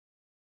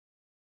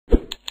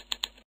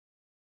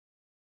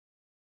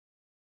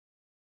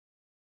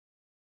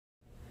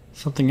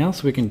Something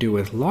else we can do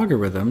with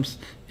logarithms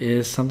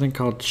is something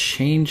called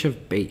change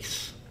of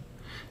base.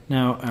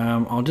 Now,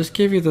 I'll just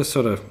give you the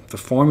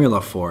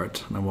formula for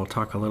it, and then we'll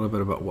talk a little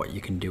bit about what you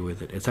can do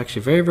with it. It's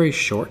actually very, very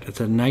short. It's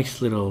a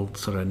nice little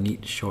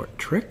neat short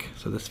trick.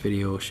 So this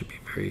video should be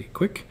very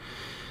quick.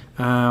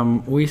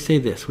 We say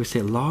this. We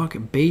say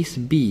log base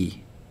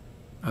b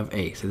of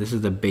a. So this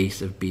is the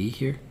base of b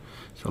here.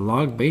 So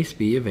log base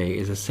b of a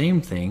is the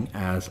same thing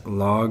as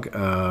log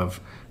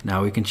of,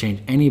 now we can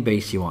change any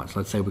base you want. So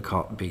let's say we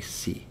call it base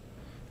c.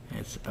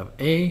 It's of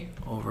a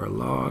over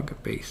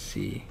log base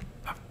c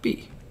of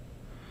b.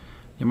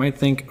 You might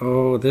think,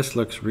 oh, this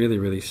looks really,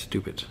 really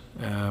stupid.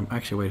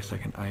 Actually, wait a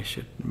second. I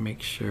should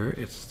make sure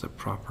it's the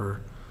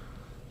proper,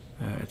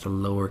 it's a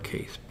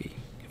lowercase b,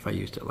 if I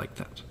used it like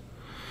that.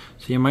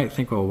 So you might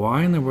think, well,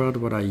 why in the world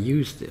would I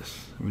use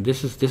this? I mean,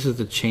 this is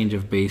the change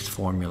of base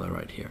formula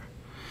right here.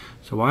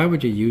 So why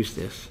would you use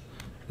this?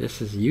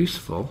 This is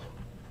useful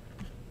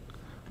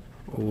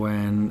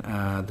when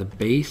the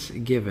base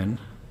given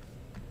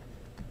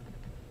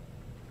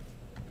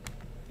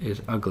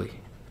is ugly,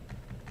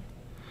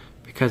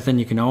 because then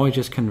you can always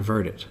just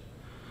convert it.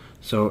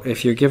 So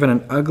if you're given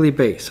an ugly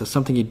base, so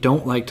something you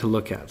don't like to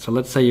look at, so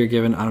let's say you're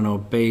given, I don't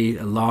know,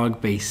 log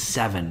base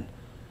 7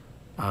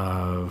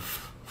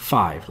 of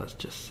 5, let's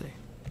just say.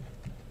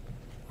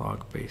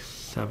 Log base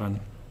 7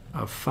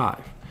 of 5.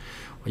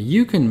 Well,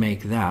 you can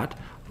make that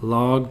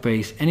log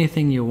base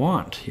anything you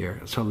want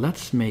here. So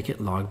let's make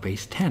it log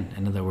base 10.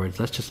 In other words,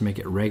 let's just make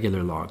it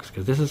regular logs,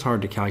 because this is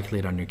hard to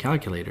calculate on your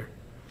calculator.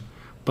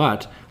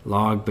 But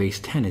log base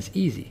 10 is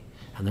easy.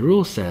 And the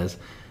rule says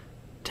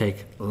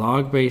take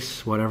log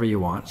base whatever you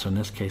want. So in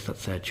this case,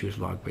 let's say I choose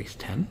log base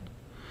 10.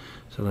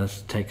 So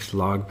let's take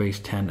log base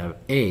 10 of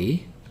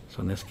a.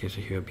 So in this case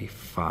here would be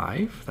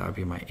 5. That would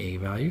be my a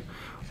value,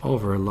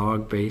 over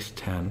log base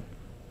 10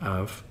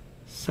 of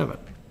 7.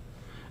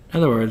 In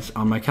other words,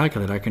 on my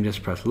calculator, I can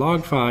just press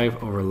log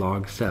 5 over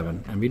log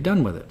 7 and be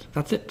done with it.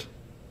 That's it,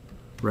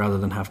 rather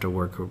than have to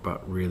work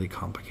about really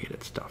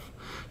complicated stuff.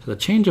 So the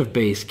change of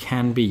base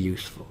can be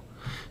useful.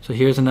 So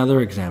here's another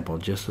example,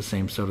 just the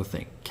same sort of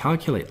thing.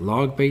 Calculate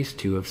log base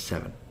 2 of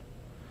 7.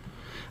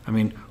 I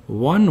mean,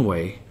 one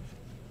way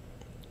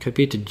could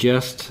be to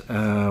just,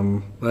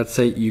 let's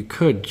say you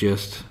could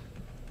just,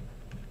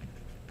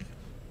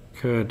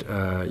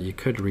 you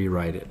could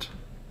rewrite it.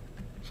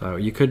 So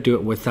you could do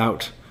it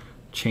without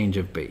change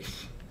of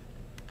base.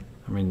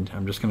 I mean,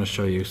 I'm just going to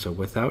show you. So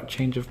without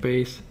change of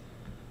base,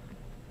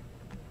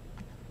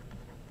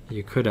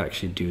 you could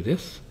actually do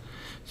this.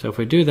 So if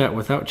we do that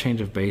without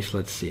change of base,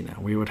 let's see now.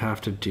 We would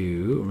have to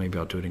do, maybe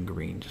I'll do it in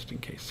green just in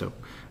case. So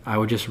I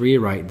would just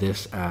rewrite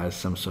this as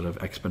some sort of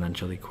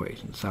exponential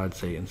equation. So I would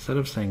say, instead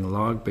of saying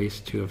log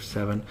base 2 of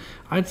 7,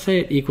 I'd say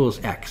it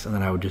equals x, and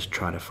then I would just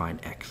try to find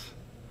x.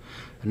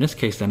 In this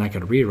case, then I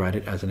could rewrite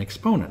it as an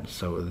exponent.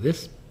 So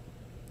this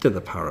to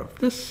the power of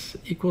this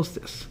equals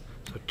this.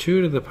 So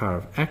 2 to the power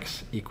of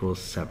x equals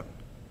 7.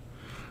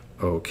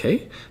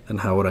 Okay, then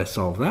how would I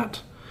solve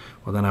that?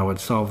 Well, then I would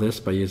solve this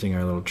by using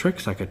our little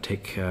tricks. I could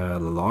take the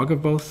log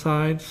of both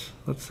sides,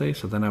 let's say.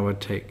 So then I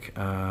would take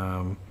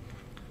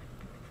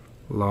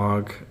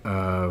log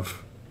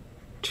of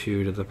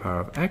 2 to the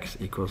power of x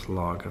equals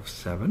log of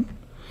 7.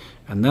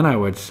 And then I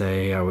would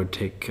say I would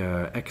take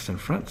x in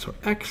front. So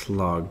x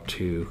log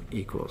 2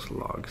 equals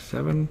log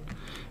 7.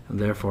 And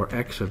therefore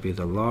x would be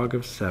the log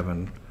of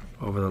 7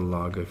 over the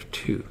log of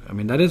 2. I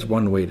mean, that is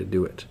one way to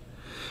do it.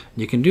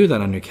 You can do that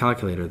on your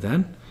calculator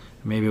then.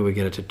 Maybe we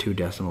get it to 2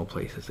 decimal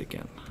places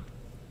again.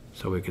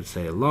 So we could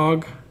say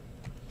log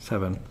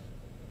 7,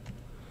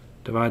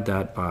 divide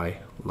that by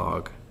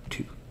log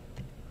 2.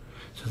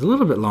 So it's a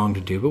little bit long to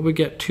do, but we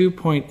get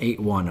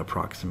 2.81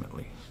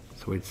 approximately.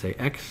 So we'd say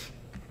x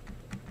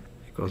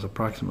equals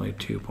approximately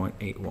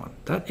 2.81.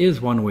 That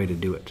is one way to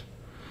do it.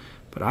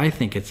 But I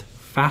think it's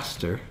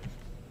faster.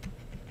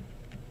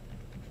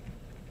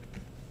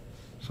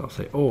 So I'll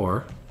say,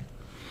 or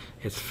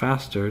it's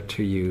faster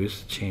to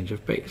use change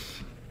of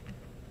base,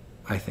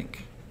 I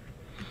think.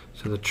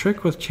 So the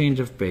trick with change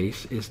of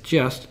base is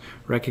just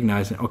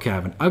recognizing, okay, I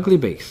have an ugly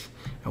base.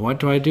 And what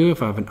do I do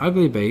if I have an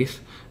ugly base?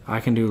 I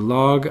can do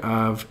log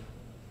of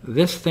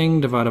this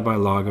thing divided by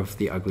log of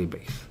the ugly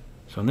base.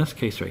 So in this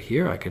case right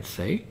here, I could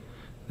say,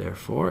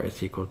 therefore,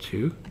 it's equal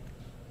to,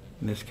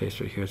 in this case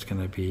right here, it's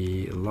going to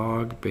be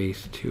log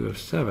base 2 of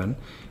 7.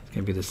 It's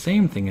going to be the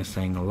same thing as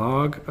saying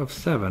log of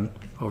 7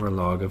 over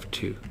log of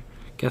 2.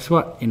 Guess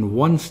what? In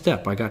one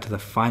step, I got to the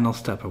final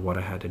step of what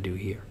I had to do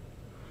here.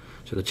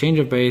 So the change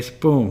of base,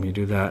 boom, you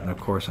do that, and of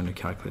course on your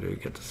calculator you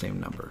get the same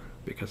number,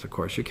 because of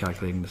course you're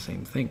calculating the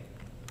same thing.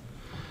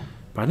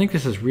 But I think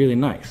this is really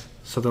nice.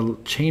 So the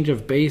change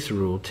of base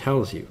rule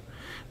tells you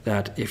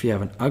that if you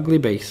have an ugly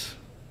base,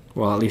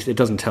 well, at least it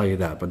doesn't tell you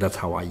that, but that's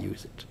how I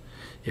use it.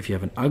 If you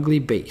have an ugly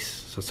base,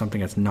 so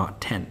something that's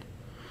not 10,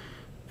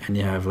 and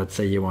you have, let's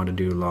say you want to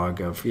do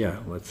log of,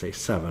 let's say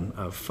 7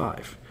 of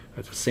 5.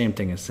 It's the same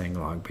thing as saying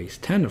log base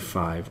 10 of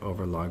 5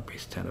 over log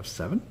base 10 of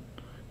 7.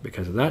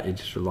 Because of that, you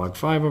just do log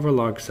 5 over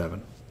log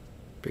 7.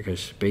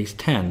 Because base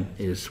 10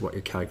 is what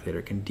your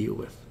calculator can deal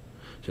with.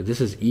 So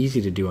this is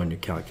easy to do on your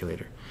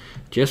calculator.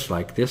 Just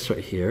like this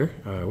right here,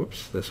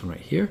 this one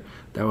right here,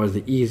 that was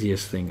the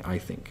easiest thing, I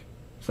think.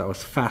 So that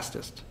was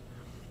fastest.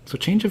 So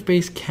change of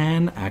base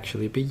can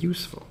actually be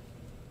useful.